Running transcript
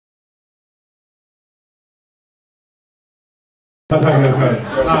That's right.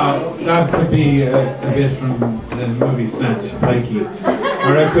 That could be a bit from the movie Snatch, Pikey.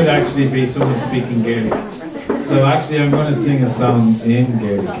 Or it could actually be someone speaking Gaelic. So actually I'm going to sing a song in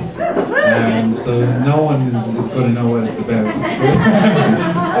Gaelic. So no one is going to know what it's about.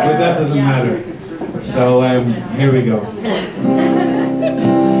 But that doesn't matter. So here we go.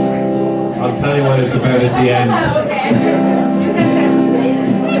 I'll tell you what it's about at the end.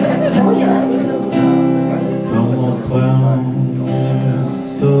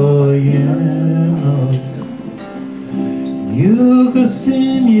 Yuga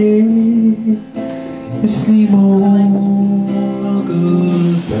sinye islimo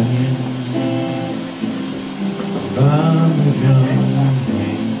nagadanyan ramajane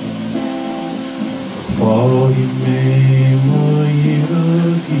Fogime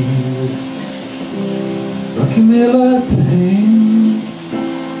moyugis Rakimela pain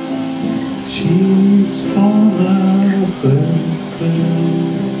She's on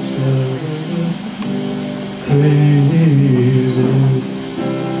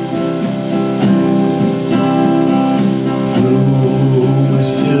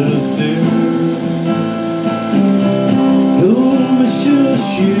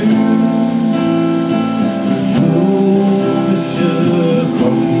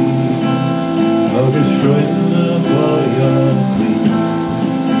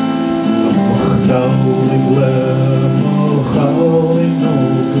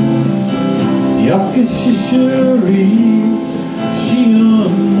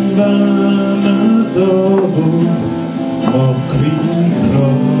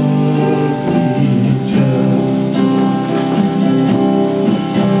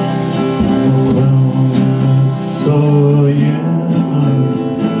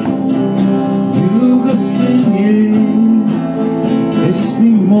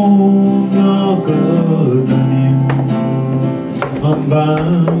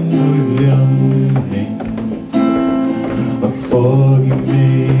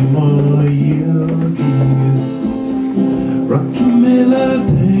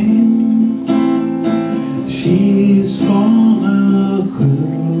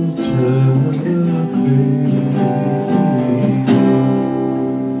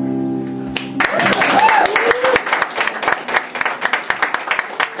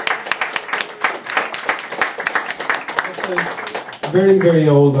a very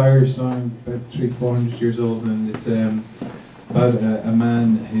old Irish song, about 300-400 years old, and it's about a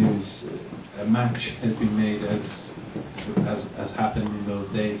man whose a match has been made as happened in those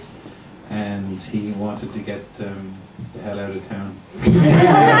days, and he wanted to get the hell out of town.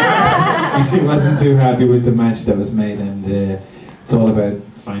 He wasn't too happy with the match that was made, and it's all about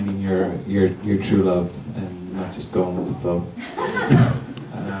finding your true love and not just going with the flow.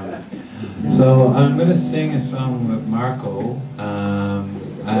 So I'm going to sing a song with Marco,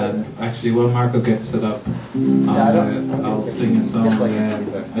 and actually while Marco gets set up, I'll sing a song.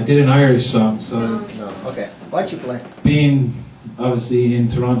 I did an Irish song, so okay. Why'd you play? Being obviously in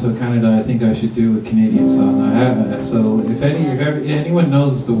Toronto, Canada, I think I should do a Canadian song. So if anyone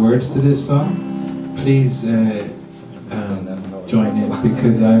knows the words to this song, please join in,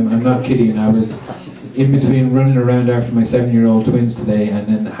 because I'm not kidding. I was in between running around after my 7-year-old twins today and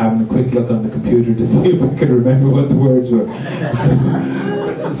then having a quick look on the computer to see if I could remember what the words were.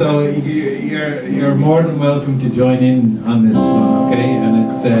 So you're more than welcome to join in on this one, okay? And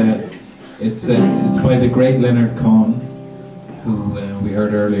it's by the great Leonard Cohen, who we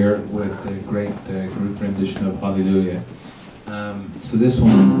heard earlier with the great group rendition of Hallelujah. So this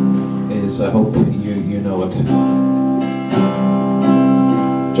one is, I hope you know it.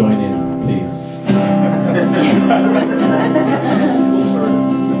 Join in, please.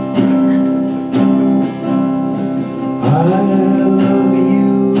 I love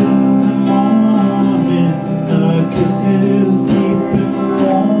you in the morning, our kisses deep and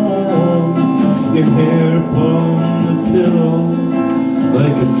warm, your hair upon the pillow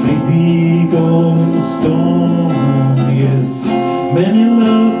like a sleepy golden storm. Yes, many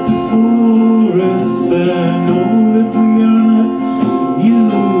loved before us, I know that we are not you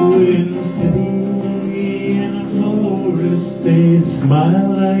in the city. They smile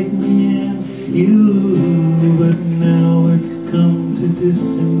like me and you, but now it's come to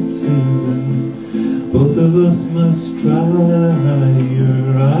distances and both of us must try.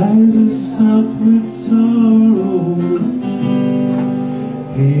 Your eyes are soft with sorrow,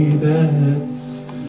 hey, that's